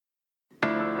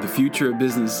future of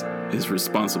business is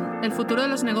responsible. El futuro de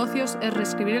los negocios es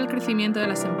reescribir el crecimiento de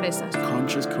las empresas.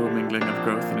 Conscious commingling of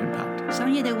growth and impact.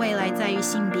 商业的未来在于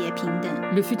性别平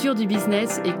等。 Le futur du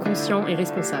business est conscient et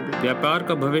responsable. व्यापार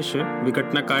का भविष्य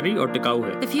विघटनकारी और टिकाऊ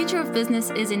है. The future of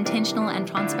business is intentional and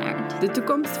transparent. De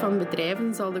toekomst van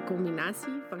bedrijven zal de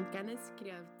combinatie van kennis,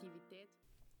 creativiteit.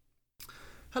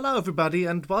 Hello, everybody,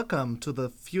 and welcome to the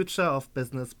Future of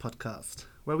Business podcast,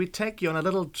 where we take you on a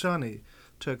little journey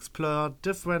to explore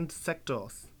different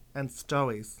sectors and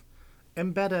stories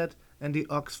embedded in the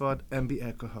Oxford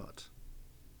MBA cohort.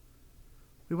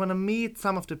 We want to meet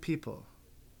some of the people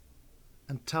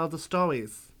and tell the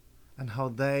stories and how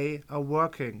they are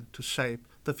working to shape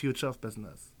the future of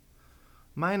business.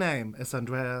 My name is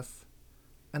Andreas,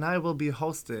 and I will be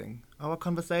hosting our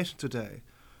conversation today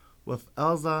with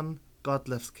Elsan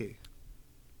Godlewski.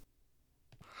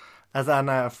 Elsan and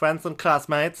I are friends and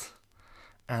classmates,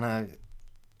 and I'm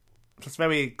just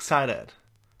very excited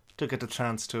to get the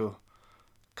chance to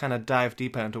kind of dive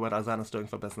deeper into what Elsan is doing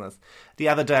for business. The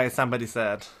other day, somebody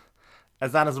said,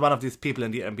 Elsan is one of these people in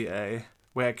the MBA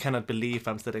where I cannot believe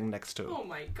I'm sitting next to. Oh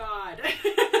my God.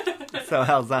 So,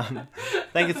 Elsan,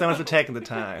 thank you so much for taking the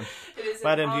time. It is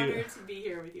an honor to be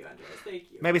here with you, Andreas.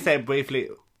 Thank you. Maybe say briefly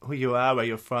who you are, where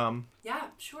you're from. Yeah,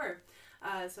 sure.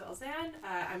 So Elsan,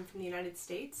 I'm from the United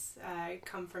States. I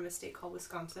come from a state called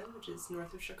Wisconsin, which is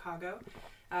north of Chicago.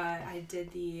 I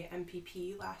did the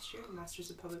MPP last year, the Masters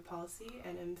of Public Policy,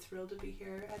 and I'm thrilled to be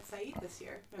here at Said this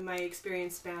year. And my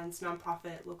experience spans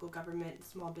nonprofit, local government,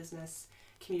 small business,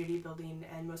 community building,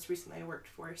 and most recently I worked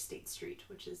for State Street,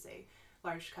 which is a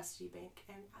large custody bank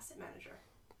and asset manager.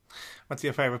 What's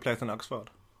your favorite place in Oxford?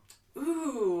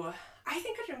 Ooh, I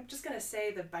think I'm just going to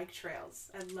say the bike trails.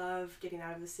 I love getting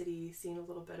out of the city, seeing a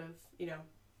little bit of,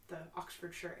 the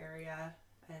Oxfordshire area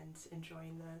and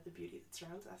enjoying the beauty that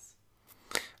surrounds us.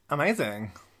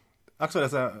 Amazing. Oxford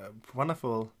is a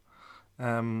wonderful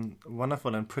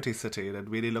and pretty city that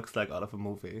really looks like out of a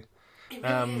movie. It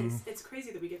really is. It's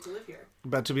crazy that we get to live here.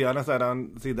 But to be honest, I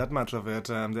don't see that much of it.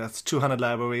 There's 200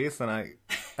 libraries, and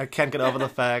I can't get over the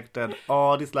fact that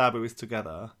all these libraries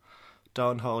together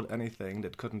don't hold anything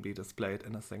that couldn't be displayed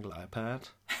in a single iPad.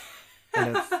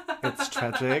 And it's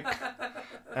tragic.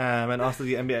 And also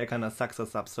the MBA kind of sucks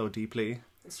us up so deeply.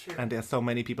 It's true. And there's so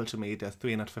many people to meet. There's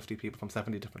 350 people from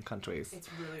 70 different countries. It's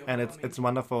really overwhelming. And it's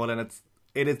wonderful, and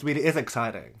it really is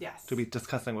exciting. Yes. To be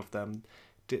discussing with them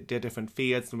their different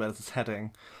fields and where this is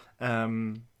heading.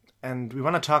 And we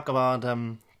want to talk about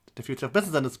the future of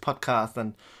business in this podcast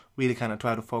and really kind of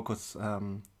try to focus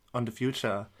on the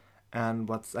future and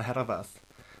what's ahead of us.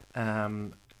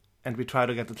 And we try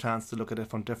to get the chance to look at it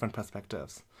from different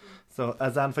perspectives. So,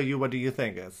 Elsan, for you, what do you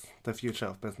think is the future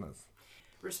of business?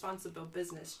 Responsible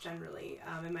business generally.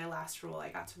 In my last role, I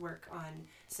got to work on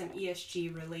some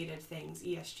ESG related things.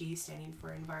 ESG standing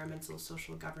for environmental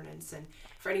social governance. And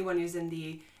for anyone who's in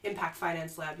the impact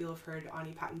finance lab, you'll have heard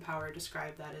Ani Patton-Power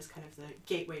describe that as kind of the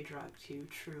gateway drug to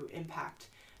true impact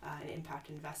and impact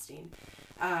investing.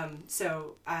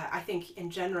 So I think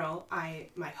in general,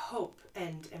 my hope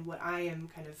and what I am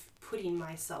kind of putting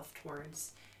myself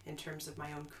towards in terms of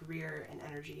my own career and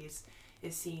energies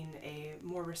is seeing a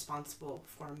more responsible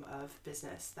form of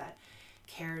business that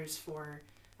cares for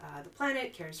the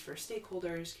planet, cares for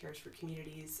stakeholders, cares for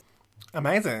communities.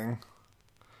 Amazing.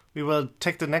 We will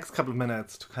take the next couple of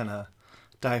minutes to kind of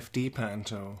dive deeper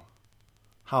into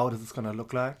how this is going to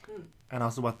look like and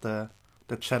also what the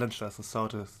challenges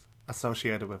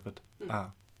associated with it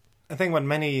are. I think what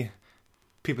many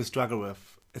people struggle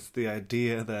with is the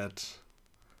idea that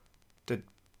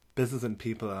business and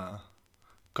people are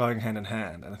going hand in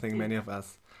hand, and I think many of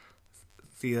us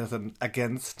see it as an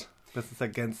business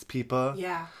against people.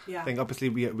 Yeah. I think obviously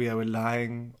we are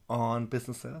relying on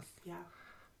businesses. Yeah.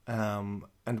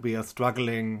 And we are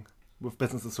struggling with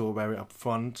businesses who are very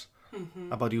upfront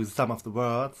about using some of the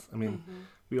words. I mean,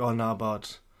 we all know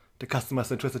about the customer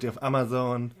centricity of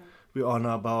Amazon. Yeah. We all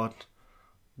know about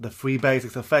the free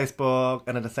basics of Facebook,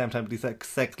 and at the same time, these are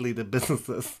exactly the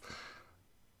businesses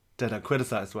that are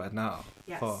criticized right now.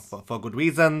 Yes. for good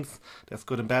reasons. There's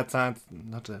good and bad sides,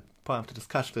 not a point of the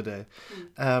discussion today.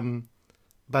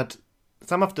 But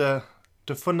some of the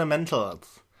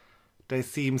fundamentals, they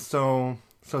seem so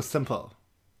simple.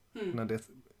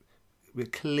 We're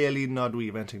clearly not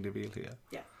reinventing the wheel here.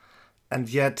 Yeah. And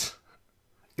yet,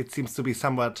 it seems to be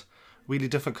somewhat really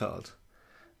difficult.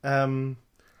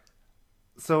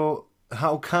 So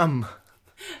how come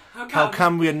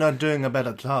we're not doing a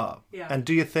better job? Yeah. And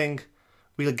do you think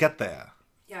we'll get there?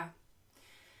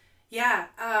 Yeah.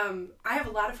 I have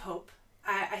a lot of hope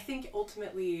I think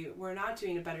ultimately we're not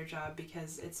doing a better job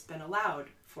because it's been allowed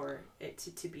for it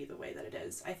to be the way that it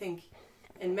is. I think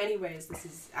in many ways this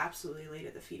is absolutely laid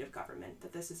at the feet of government,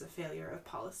 that this is a failure of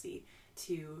policy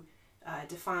to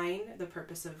define the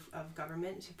purpose of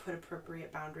government, to put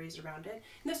appropriate boundaries around it.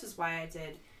 And this is why I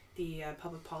did the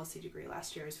public policy degree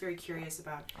last year. I was very curious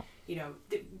about,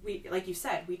 we, like you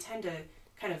said, we tend to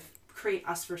kind of create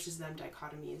us versus them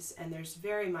dichotomies, and there's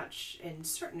very much in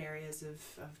certain areas of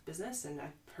business, and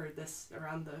I've heard this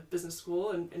around the business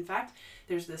school, and in fact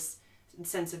there's this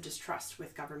sense of distrust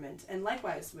with government, and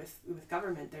likewise with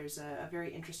government there's a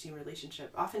very interesting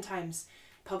relationship. Oftentimes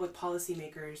public policy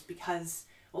makers, because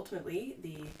ultimately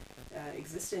the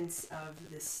existence of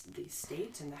the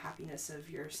state and the happiness of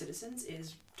your citizens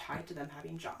is tied to them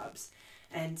having jobs.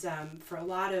 And for a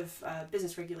lot of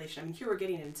business regulation, I mean, here we're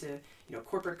getting into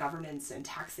corporate governance and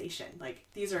taxation. Like,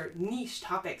 these are niche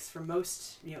topics for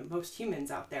most humans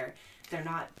out there. They're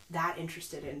not that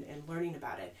interested in learning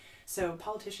about it. So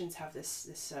politicians have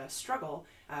this struggle,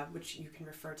 which you can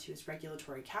refer to as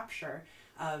regulatory capture,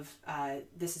 of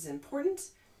this is important,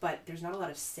 but there's not a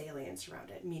lot of salience around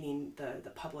it, meaning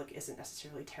the public isn't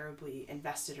necessarily terribly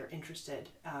invested or interested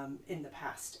in the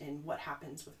past in what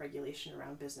happens with regulation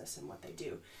around business and what they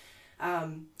do.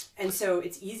 And so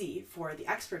it's easy for the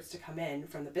experts to come in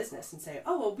from the business and say,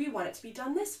 oh, well, we want it to be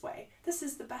done this way. This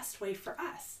is the best way for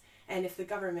us. And if the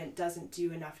government doesn't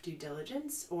do enough due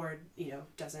diligence, or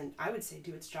doesn't, I would say,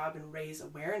 do its job and raise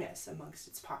awareness amongst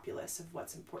its populace of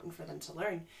what's important for them to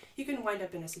learn, you can wind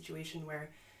up in a situation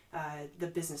where the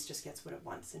business just gets what it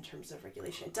wants in terms of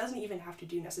regulation. It doesn't even have to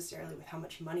do necessarily with how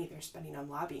much money they're spending on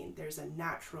lobbying. There's a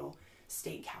natural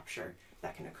state capture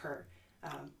that can occur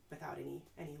without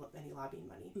any lobbying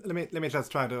money. Let me just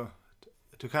try to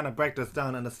kind of break this down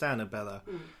and understand it better.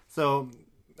 So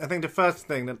I think the first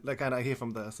thing that kind of I hear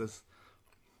from this is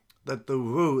that the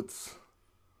roots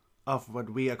of what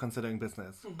we are considering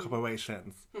business,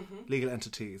 corporations, legal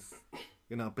entities,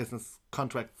 business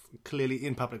contracts, clearly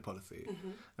in public policy.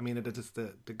 I mean, it is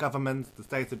the governments, the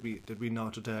states that we know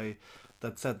today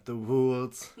that set the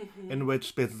rules in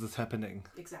which business is happening.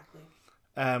 Exactly.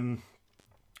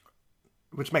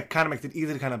 Which kind of makes it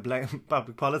easy to kind of blame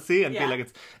public policy and Yeah. feel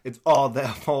like it's all their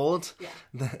fault. Yeah.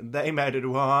 They made it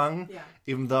wrong, Yeah.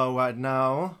 even though right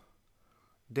now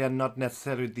they're not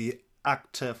necessarily the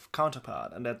active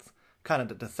counterpart. And that's kind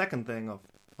of the second thing of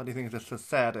what you think is just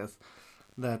said, is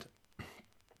that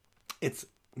it's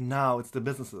the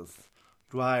businesses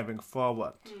driving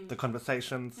forward the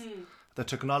conversations, the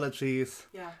technologies,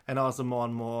 and also more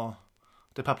and more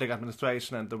the public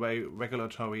administration and the way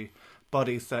regulatory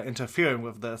bodies are interfering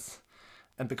with this.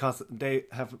 And because they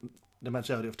have the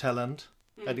majority of talent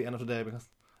at the end of the day, because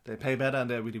they pay better and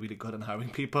they're really, really good in hiring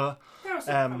people. They're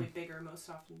also probably bigger most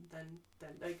often than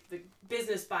like the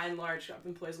business by and large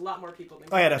employs a lot more people than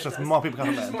there's just more people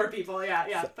coming in. There's more people,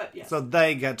 yeah. But yes. So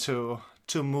they get to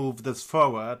move this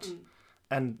forward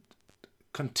and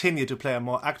continue to play a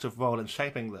more active role in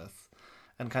shaping this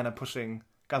and kind of pushing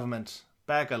government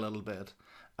back a little bit,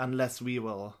 unless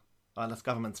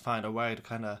governments find a way to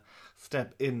kind of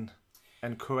step in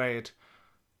and create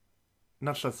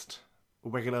not just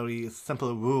regularly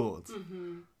simple rules,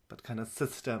 but kind of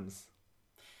systems.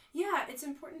 Yeah, it's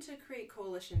important to create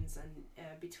coalitions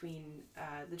between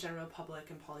the general public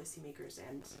and policymakers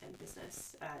and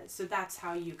business. So that's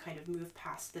how you kind of move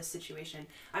past this situation.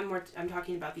 I'm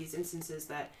talking about these instances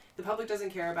that the public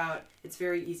doesn't care about. It's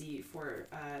very easy for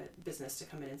business to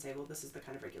come in and say, well, this is the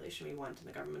kind of regulation we want, and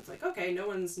the government's like, okay, no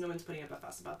one's putting up a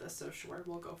fuss about this, so sure,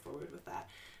 we'll go forward with that.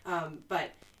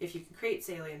 But if you can create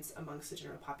salience amongst the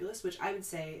general populace, which I would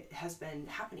say has been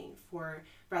happening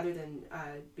rather than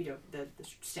the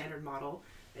standard model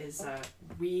is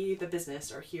we, the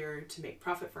business, are here to make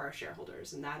profit for our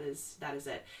shareholders, and that is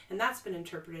it. And that's been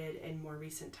interpreted in more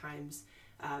recent times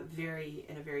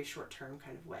in a very short term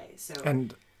kind of way. So,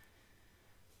 and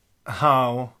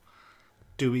how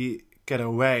do we get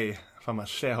away from a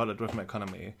shareholder-driven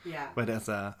economy where there's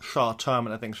a short term,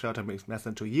 and I think short term is less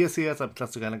than 2 years here, so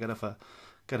just to kind of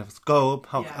get a scope.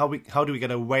 How do we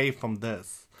get away from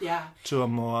this to a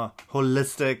more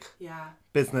holistic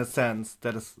business sense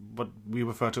that is what we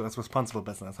refer to as responsible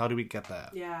business? How do we get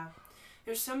there? Yeah.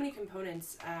 There's so many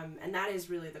components, and that is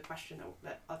really the question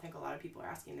that I think a lot of people are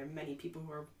asking. There are many people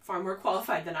who are far more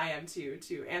qualified than I am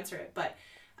to answer it, but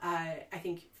I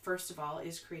think first of all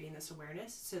is creating this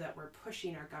awareness so that we're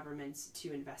pushing our governments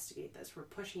to investigate this. We're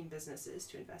pushing businesses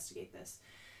to investigate this.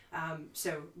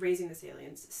 So raising the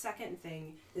salience. Second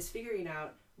thing is figuring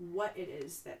out what it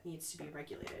is that needs to be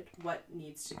regulated. What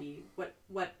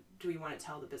do we want to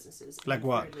tell the businesses? Like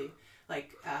what? Thirdly,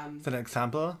 like is that an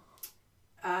example?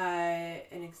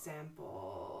 An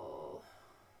example.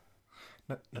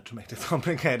 Not to make this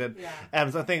complicated. Yeah.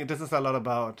 So I think this is a lot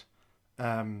about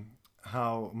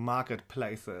how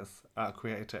marketplaces are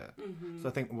created. Mm-hmm. So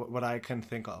I think what I can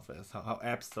think of is how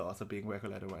app stores are being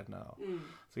regulated right now.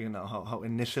 So how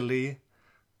initially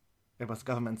it was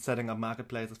government setting up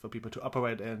marketplaces for people to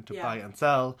operate in, to buy and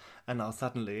sell, and now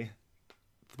suddenly,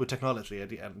 with technology at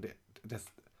the end,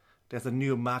 there's a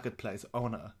new marketplace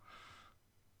owner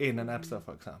in an app store,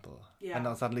 for example. Yeah. And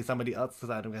now suddenly somebody else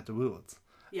decided to get the rules.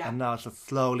 Yeah. And now it's just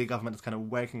slowly government is kind of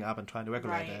waking up and trying to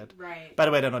regulate it. Right. By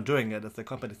the way, they're not doing it, it's the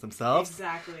companies themselves.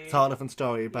 Exactly. It's a whole different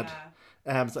story. But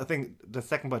so I think the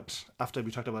second point, after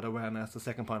we talked about awareness, the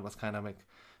second point was kind of like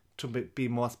to be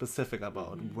more specific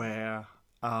about where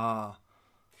are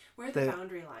the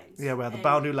boundary lines. Yeah, where are the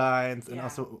boundary lines, and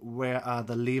also where are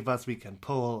the levers we can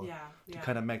pull to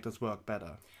kind of make this work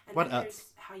better. And what then else?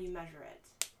 There's how you measure it.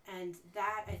 And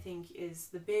that, I think, is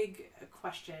the big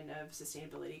question of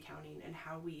sustainability accounting and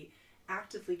how we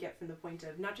actively get from the point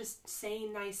of not just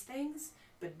saying nice things,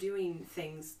 but doing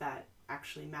things that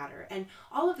actually matter. And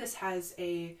all of this has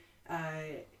a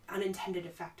unintended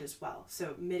effect as well,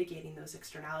 so mitigating those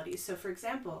externalities. So, for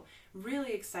example,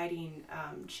 really exciting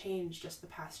change just the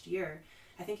past year,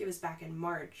 I think it was back in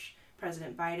March,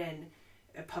 President Biden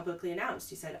publicly announced,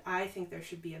 he said, I think there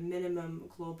should be a minimum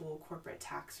global corporate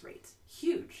tax rate.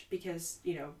 Huge, because,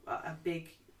 a big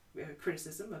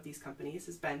criticism of these companies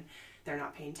has been they're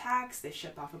not paying tax, they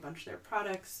ship off a bunch of their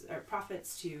products or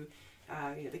profits to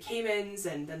the Caymans,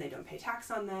 and then they don't pay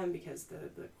tax on them because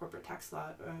the corporate tax law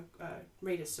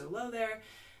rate is so low there.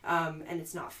 And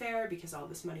it's not fair because all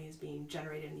this money is being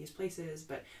generated in these places,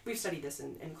 but we've studied this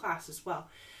in class as well.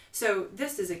 So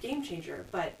this is a game changer,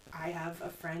 but I have a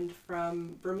friend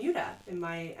from Bermuda in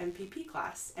my MPP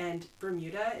class, and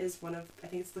Bermuda is I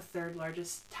think it's the third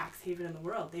largest tax haven in the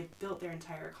world. They've built their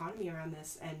entire economy around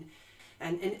this,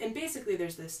 and basically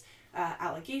there's this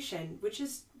allegation, which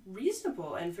is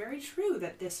reasonable and very true,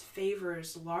 that this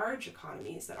favors large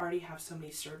economies that already have so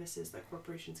many services that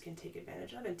corporations can take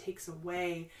advantage of, and takes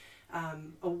away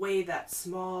that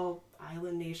small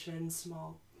island nations,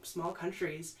 small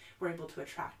countries were able to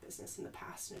attract business in the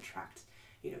past and attract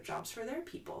jobs for their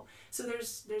people. So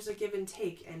there's a give and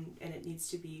take, and it needs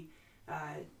to be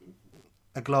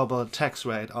a global tax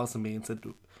rate also means that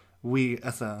we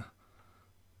as a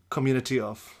community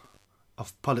of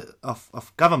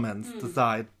governments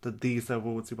decide that these are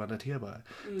rules we want to adhere by.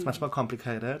 It's much more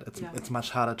complicated. It's much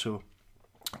harder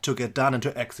to get done and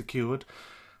to execute,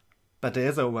 but there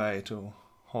is a way to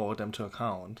hold them to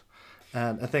account.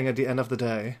 And I think at the end of the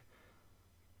day,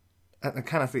 I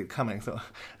kind of see it coming. So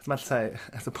as much as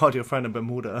I support your friend in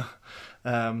Bermuda,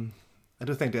 I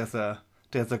do think there's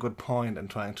a good point in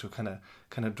trying to kind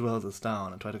of drill this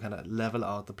down and try to kind of level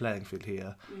out the playing field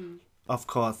here. Of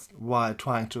course, while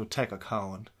trying to take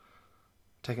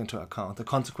into account the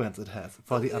consequence it has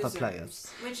for the other players.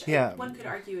 Which one could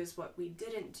argue is what we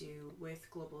didn't do with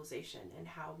globalization, and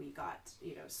how we got,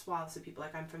 swaths of people.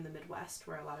 Like, I'm from the Midwest,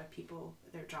 where a lot of people,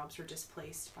 their jobs were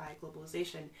displaced by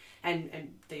globalization.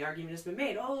 And the argument has been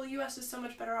made, the U.S. is so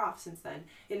much better off since then.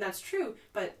 And that's true,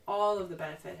 but all of the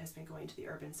benefit has been going to the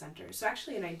urban centers. So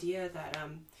actually an idea that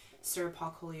Sir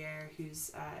Paul Collier,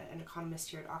 who's an economist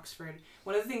here at Oxford,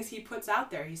 one of the things he puts out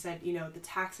there, he said, the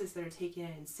taxes that are taken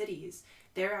in cities,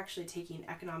 they're actually taking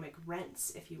economic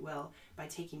rents, if you will, by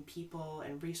taking people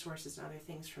and resources and other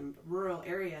things from rural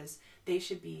areas. They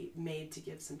should be made to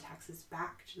give some taxes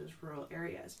back to those rural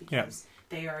areas, because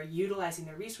they are utilizing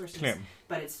their resources,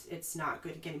 but it's not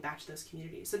good getting back to those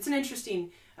communities. So it's an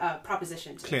interesting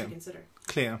proposition to consider.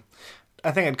 Clear. I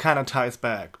think it kind of ties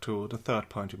back to the third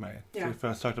point you made. So we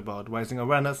first talked about raising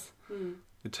awareness.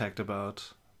 You talked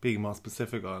about being more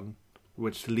specific on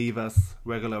which levers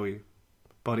regulatory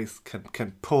bodies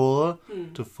can pull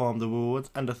to form the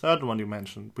rules. And the third one you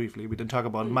mentioned briefly, we didn't talk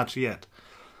about much yet,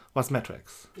 was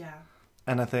metrics. Yeah.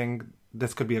 And I think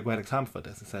this could be a great example for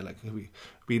this. It's like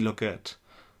we look at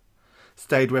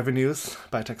state revenues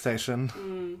by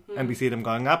taxation, and we see them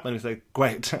going up, and we say,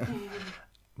 great.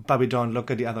 But we don't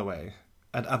look at the other way,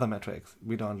 at other metrics.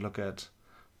 We don't look at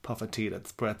poverty that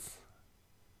spreads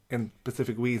in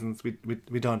specific reasons.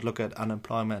 We don't look at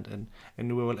unemployment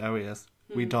in rural areas.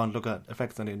 We don't look at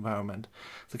effects on the environment.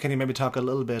 So can you maybe talk a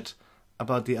little bit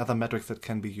about the other metrics that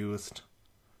can be used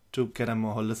to get a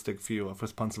more holistic view of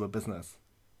responsible business?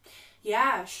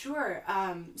 Yeah, sure.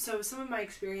 So some of my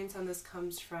experience on this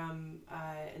comes from,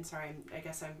 and sorry, I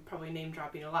guess I'm probably name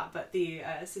dropping a lot, but the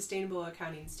Sustainable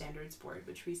Accounting Standards Board,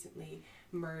 which recently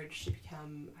merged to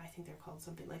become, I think they're called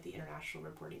something like the International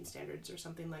Reporting Standards or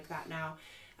something like that now.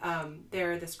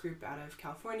 They're this group out of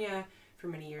California, for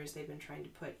many years they've been trying to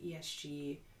put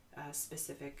ESG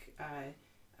specific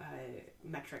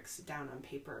metrics down on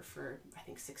paper for, I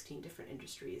think, 16 different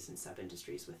industries and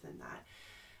sub-industries within that.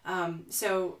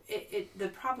 So the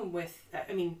problem with,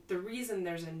 the reason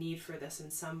there's a need for this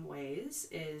in some ways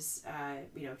is,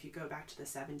 if you go back to the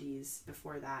 70s,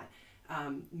 before that,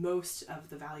 most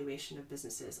of the valuation of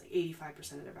businesses, like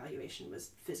 85% of their valuation was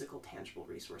physical, tangible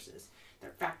resources,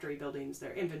 their factory buildings,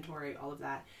 their inventory, all of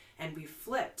that. And we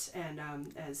flipped, and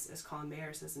as Colin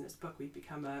Mayer says in his book, we've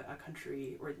become a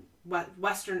country, or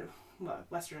Western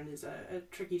is a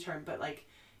tricky term, but like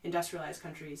industrialized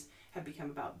countries have become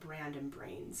about brand and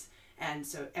brains. And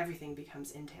so everything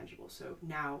becomes intangible. So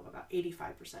now about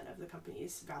 85% of the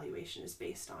company's valuation is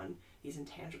based on these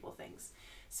intangible things.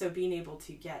 So being able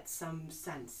to get some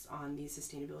sense on these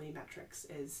sustainability metrics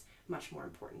is much more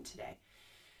important today.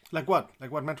 Like what?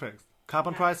 Like what metrics?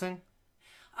 Carbon pricing?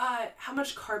 How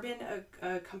much carbon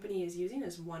a company is using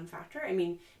is one factor. I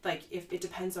mean, like, if it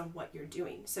depends on what you're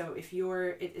doing. So if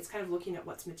it's kind of looking at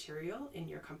what's material in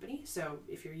your company. So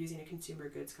if you're using a consumer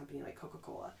goods company like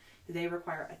Coca-Cola, they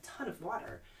require a ton of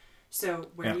water. So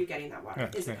where are you getting that water?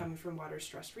 Is it coming from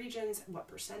water-stressed regions? What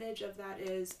percentage of that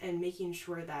is? And making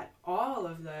sure that all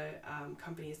of the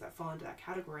companies that fall into that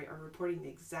category are reporting the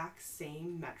exact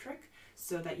same metric,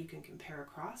 so that you can compare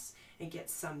across and get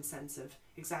some sense of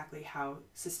exactly how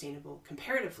sustainable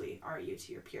comparatively are you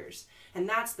to your peers. And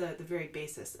that's the very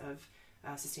basis of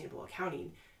sustainable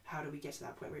accounting. How do we get to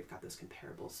that point where we've got those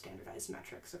comparable standardized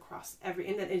metrics across and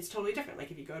then it's totally different. Like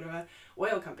if you go to an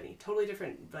oil company, totally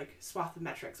different like swath of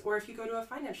metrics. Or if you go to a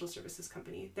financial services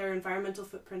company, their environmental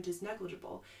footprint is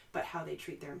negligible, but how they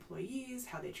treat their employees,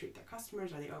 how they treat their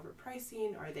customers, are they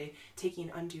overpricing? Are they taking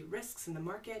undue risks in the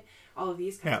market? All of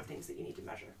these kinds of things that you need to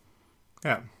measure.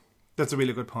 Yeah, that's a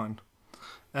really good point.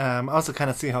 I also kind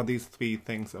of see how these three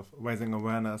things of raising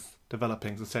awareness,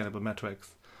 developing sustainable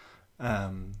metrics,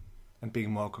 and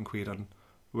being more concrete on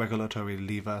regulatory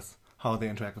levers, how they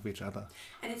interact with each other.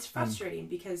 And it's frustrating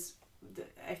because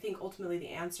I think ultimately the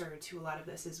answer to a lot of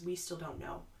this is we still don't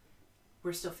know.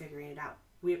 We're still figuring it out.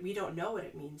 We don't know what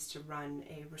it means to run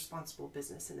a responsible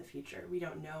business in the future. We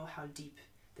don't know how deep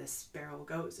this barrel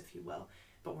goes, if you will,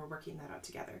 but we're working that out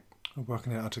together. We're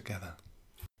working it out together.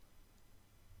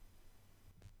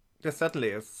 There certainly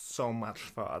is so much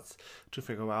for us to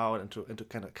figure out and to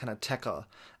kind of tackle.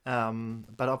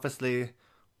 But obviously,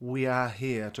 we are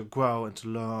here to grow and to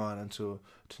learn and to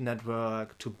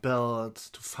network, to build,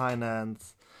 to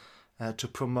finance, to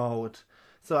promote.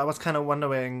 So I was kind of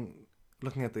wondering,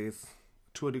 looking at these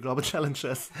two of the global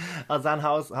challenges, Alzan,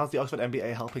 how's the Oxford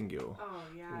MBA helping you? Oh,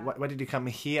 yeah. Why did you come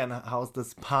here, and how's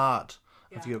this part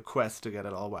of your quest to get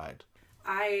it all right?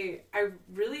 I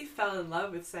really fell in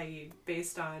love with Saeed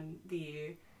based on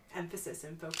the emphasis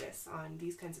and focus on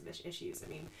these kinds of issues. I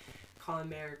mean, Colin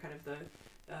Mayer, kind of the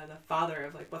father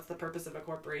of like, what's the purpose of a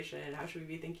corporation and how should we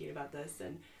be thinking about this,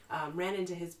 and ran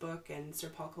into his book and Sir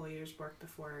Paul Collier's work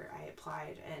before I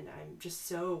applied, and I'm just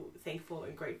so thankful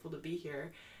and grateful to be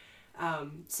here.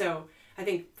 So I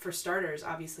think for starters,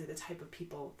 obviously the type of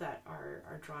people that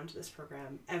are drawn to this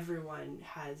program, everyone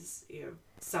has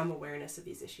some awareness of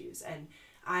these issues, and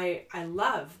I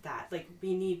love that. Like,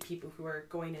 we need people who are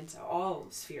going into all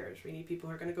spheres. We need people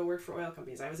who are going to go work for oil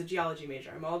companies. I was a geology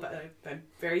major. I'm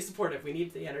very supportive. We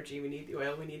need the energy. We need the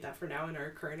oil. We need that for now in our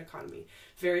current economy.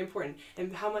 Very important.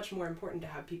 And how much more important to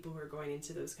have people who are going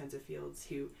into those kinds of fields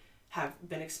who have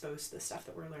been exposed to the stuff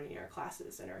that we're learning in our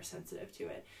classes and are sensitive to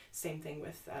it. Same thing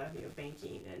with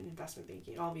banking and investment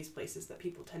banking, all these places that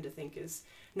people tend to think is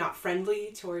not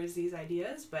friendly towards these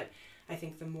ideas, but I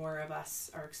think the more of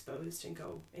us are exposed and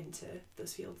go into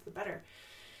those fields, the better.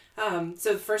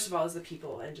 So first of all is the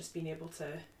people, and just being able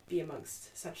to be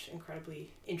amongst such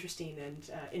incredibly interesting and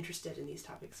interested in these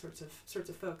topics sorts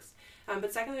of folks.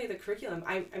 But secondly, the curriculum.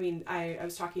 I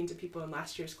was talking to people in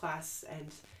last year's class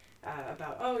and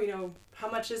about, how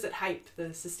much is it hype, the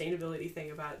sustainability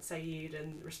thing about Saeed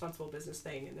and the responsible business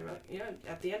thing, and they're like,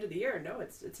 at the end of the year, no,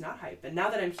 it's not hype. And now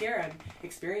that I'm here, I'm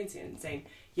experiencing it and saying,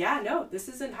 no, this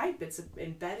isn't hype. It's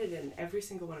embedded in every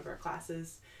single one of our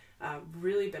classes.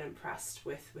 Really been impressed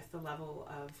with the level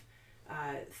of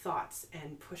thoughts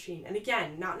and pushing, and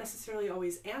again, not necessarily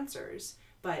always answers,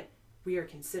 but we are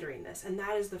considering this, and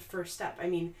that is the first step. I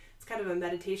mean, it's kind of a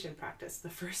meditation practice.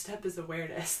 The first step is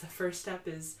awareness. The first step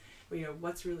is,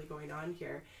 what's really going on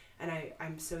here. And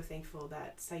I'm so thankful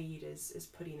that Saeed is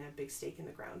putting a big stake in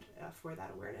the ground for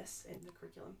that awareness in the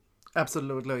curriculum.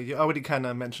 Absolutely. You already kind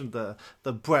of mentioned the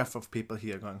breadth of people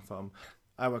here, going from,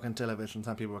 I work in television,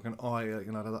 some people work in oil,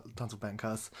 tons of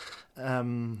bankers.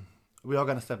 We're all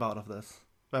going to step out of this.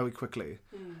 very quickly.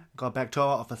 Go back to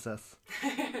our offices.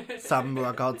 Some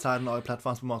work outside on our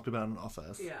platforms, but most people are in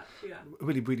office. Yeah.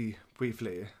 Really, really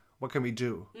briefly, what can we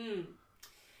do?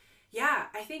 Yeah,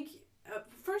 I think,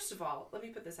 first of all, let me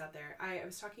put this out there. I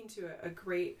was talking to a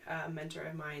great mentor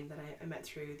of mine that I met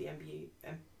through the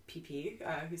MPP,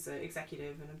 who's an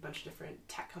executive in a bunch of different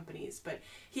tech companies, but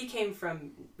he came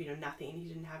from, nothing. He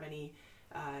didn't have any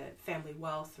family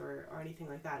wealth or anything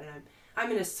like that, and I'm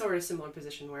in a sort of similar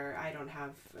position where I don't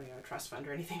have a trust fund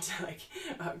or anything to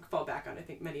fall back on. I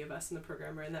think many of us in the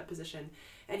program are in that position.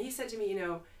 And he said to me,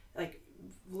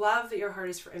 love that your heart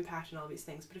is for impact and all these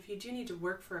things, but if you do need to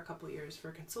work for a couple of years for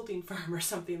a consulting firm or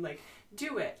something,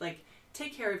 do it.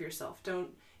 Take care of yourself.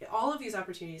 All of these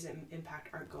opportunities in impact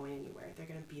aren't going anywhere. They're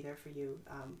going to be there for you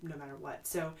no matter what.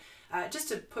 So just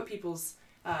to put people's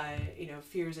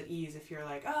fears at ease, if you're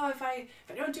like, oh, if I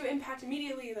don't do impact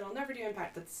immediately, then I'll never do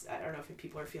impact. I don't know if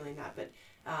people are feeling that, but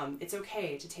it's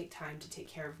okay to take time to take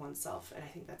care of oneself. And I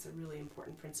think that's a really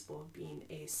important principle of being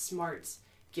a smart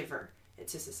giver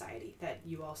to society, that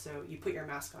you put your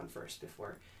mask on first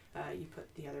before you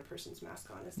put the other person's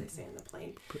mask on, as they say in the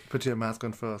plane. Put your mask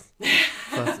on first.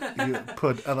 First you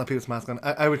put other people's mask on.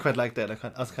 I would quite like that. I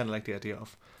also kind of like the idea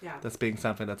of this being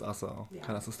something that's also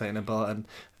kind of sustainable and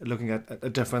looking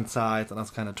at different sides and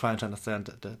also kind of trying to understand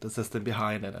the system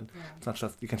behind it. And it's not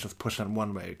just, you can just push on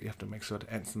one way. You have to make sure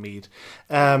the ends meet.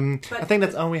 I think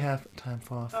that's all we have time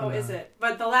for now. Is it?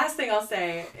 But the last thing I'll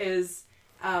say is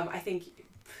I think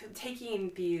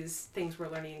taking these things we're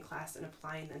learning in class and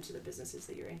applying them to the businesses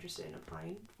that you're interested in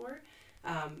applying for,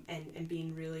 and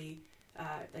being really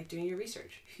doing your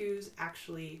research. Who's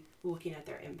actually looking at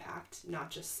their impact, not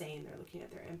just saying they're looking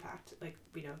at their impact.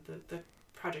 The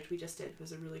project we just did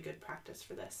was a really good practice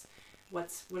for this.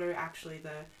 What are actually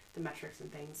the metrics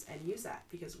and things, and use that,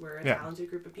 because we're a talented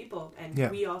group of people,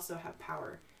 and we also have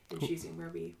power in choosing where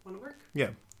we want to work.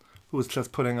 Yeah. Who's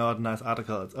just putting out nice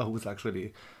articles, or who's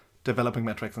actually developing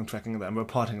metrics and tracking them,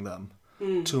 reporting them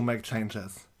to make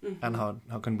changes, and how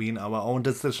can we in our own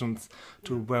decisions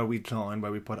to where we join,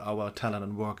 where we put our talent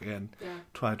and work in,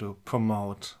 try to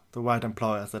promote the right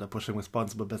employers that are pushing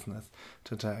responsible business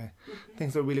today.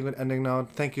 Things are a really good ending now.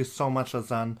 Thank you so much,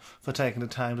 Razan, for taking the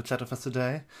time to chat with us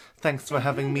today. Thanks for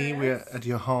having me. We're at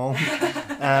your home.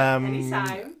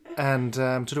 Anytime. And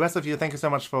to the rest of you, thank you so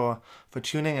much for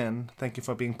tuning in. Thank you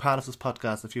for being part of this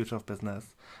podcast, The Future of Business.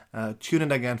 Tune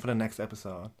in again for the next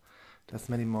episode. There's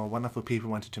many more wonderful people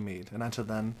we wanted to meet. And until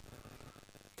then,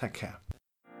 take care.